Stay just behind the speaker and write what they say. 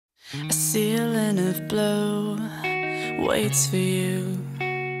A ceiling of blue waits for you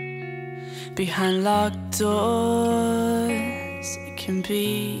behind locked doors. It can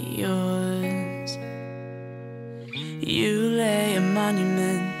be yours. You lay a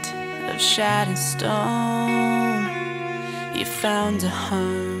monument of shattered stone. You found a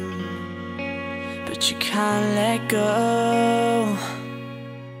home, but you can't let go.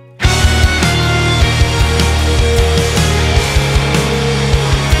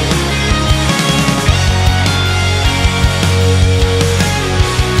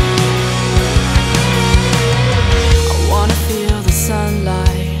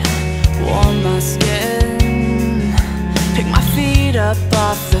 Sunlight, warm my skin, pick my feet up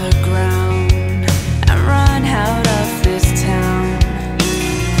off the ground and run out of this town.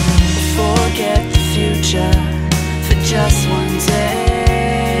 Forget the future for just one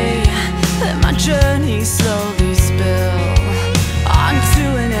day. Let my journey slowly spill onto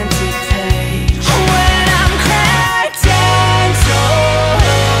an empty page. When I'm cracked and torn,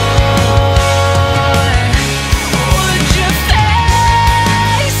 would you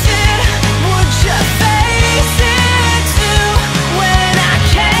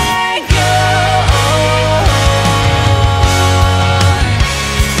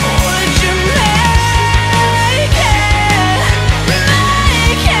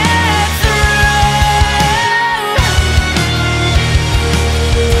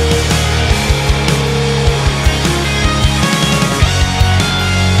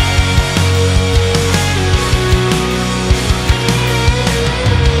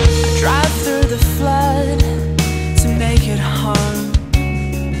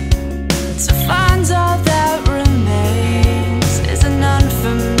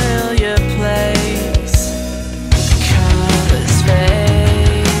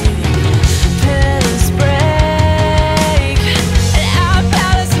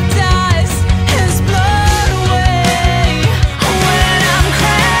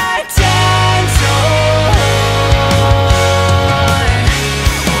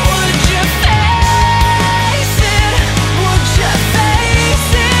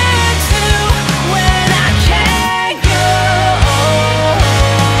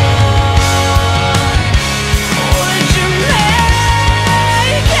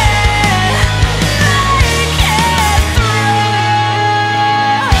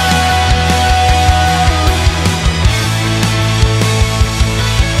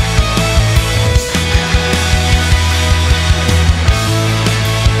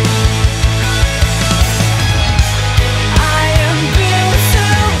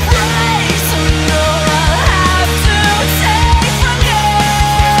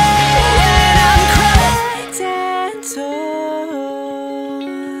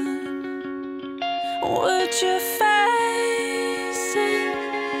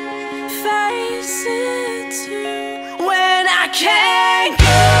face it too when I can't?